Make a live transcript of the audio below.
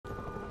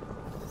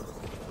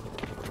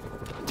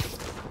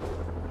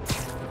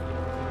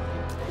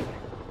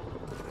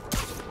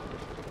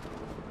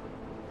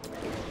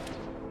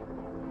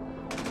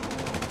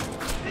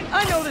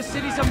know the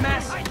city's a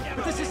mess,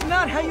 but this is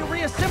not how you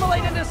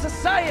re-assimilate into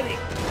society!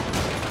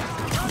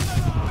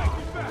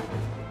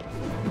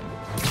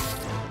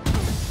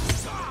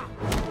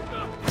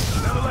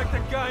 Never like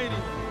that guy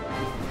anymore.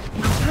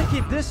 If I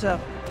keep this up,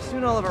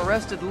 soon I'll have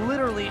arrested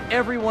literally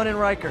everyone in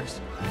Rikers.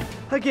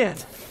 Again.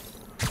 So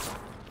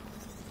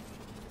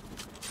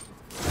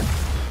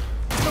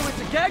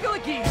it's a gaggle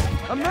of geese,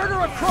 a murder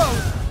of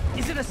crows.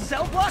 Is it a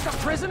cell block of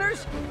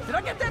prisoners? Did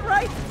I get that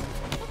right?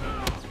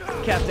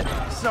 Captain,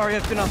 sorry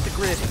I've been off the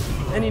grid.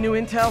 Any new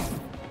intel?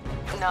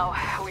 No,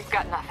 we've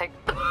got nothing.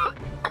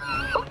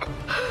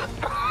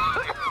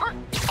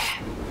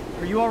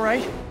 Are you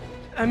alright?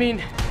 I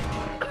mean...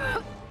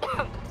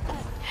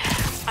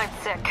 I'm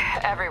sick.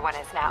 Everyone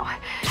is now.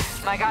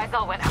 My guys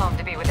all went home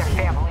to be with their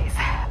families.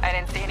 I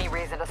didn't see any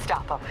reason to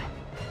stop them.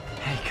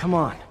 Hey, come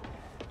on.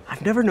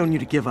 I've never known you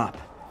to give up.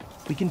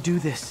 We can do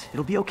this.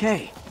 It'll be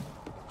okay.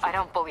 I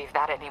don't believe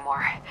that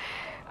anymore.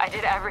 I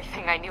did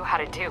everything I knew how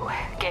to do.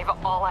 Gave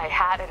all I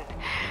had, and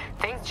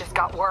things just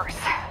got worse.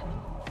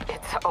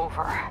 It's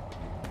over.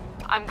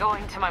 I'm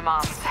going to my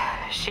mom's.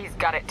 She's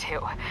got it too.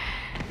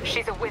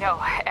 She's a widow,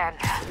 and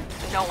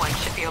no one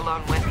should be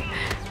alone when...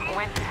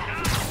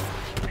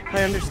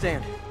 I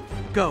understand.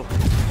 Go.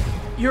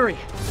 Yuri,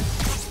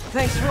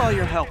 thanks for all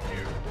your help.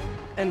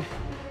 And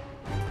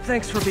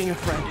thanks for being a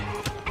friend.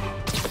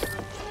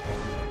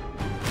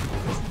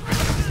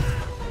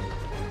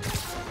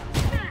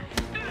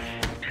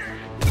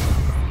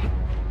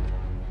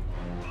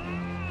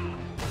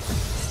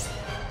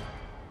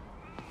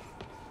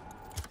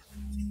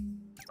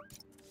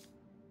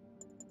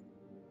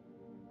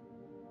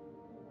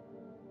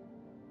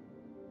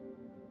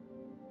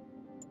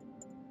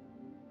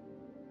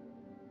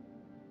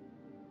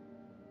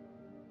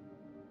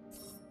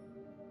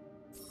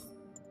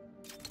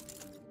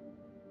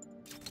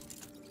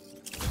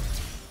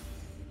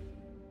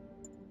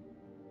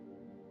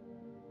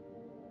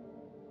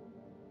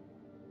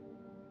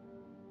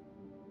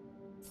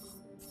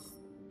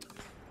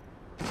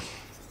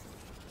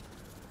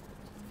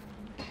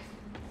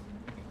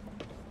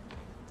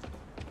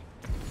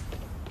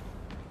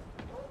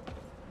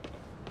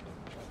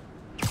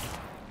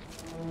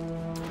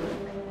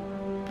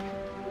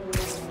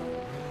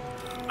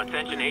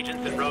 Attention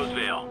agents in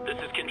Roseville. This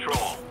is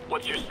Control.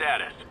 What's your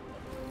status?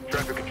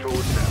 Traffic control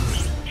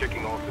established.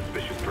 Checking all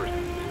suspicious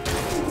persons.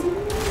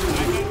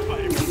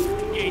 Identified.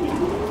 Engaging.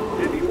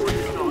 Heavy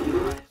orders on.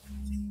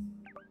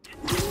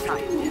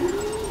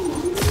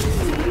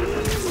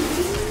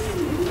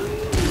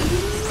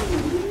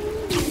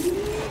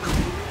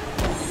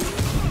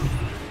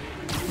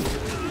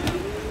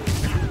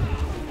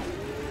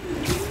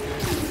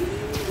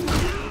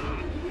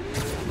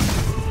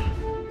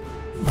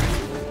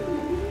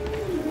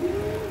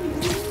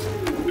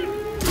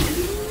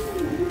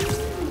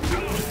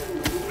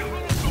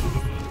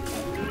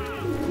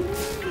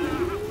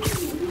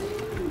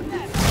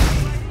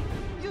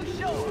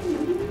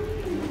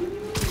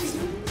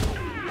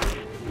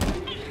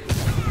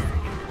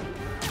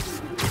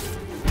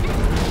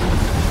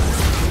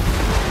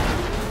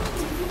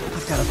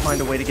 Find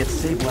a way to get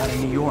Sable out of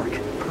New York,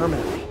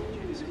 permanently.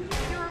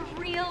 You're a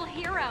real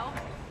hero.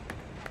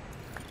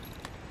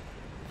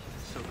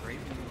 So great.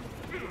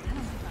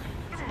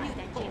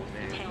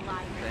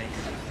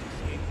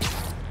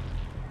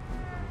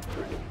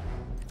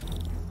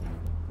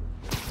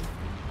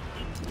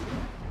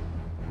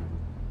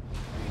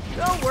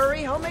 Don't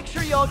worry, I'll make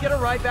sure y'all get a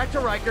ride back to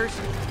Rikers.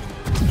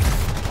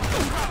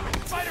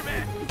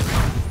 Spider-Man!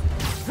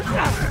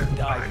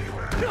 Die.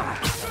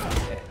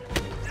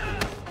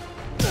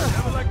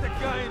 Never like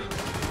that guy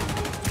anymore.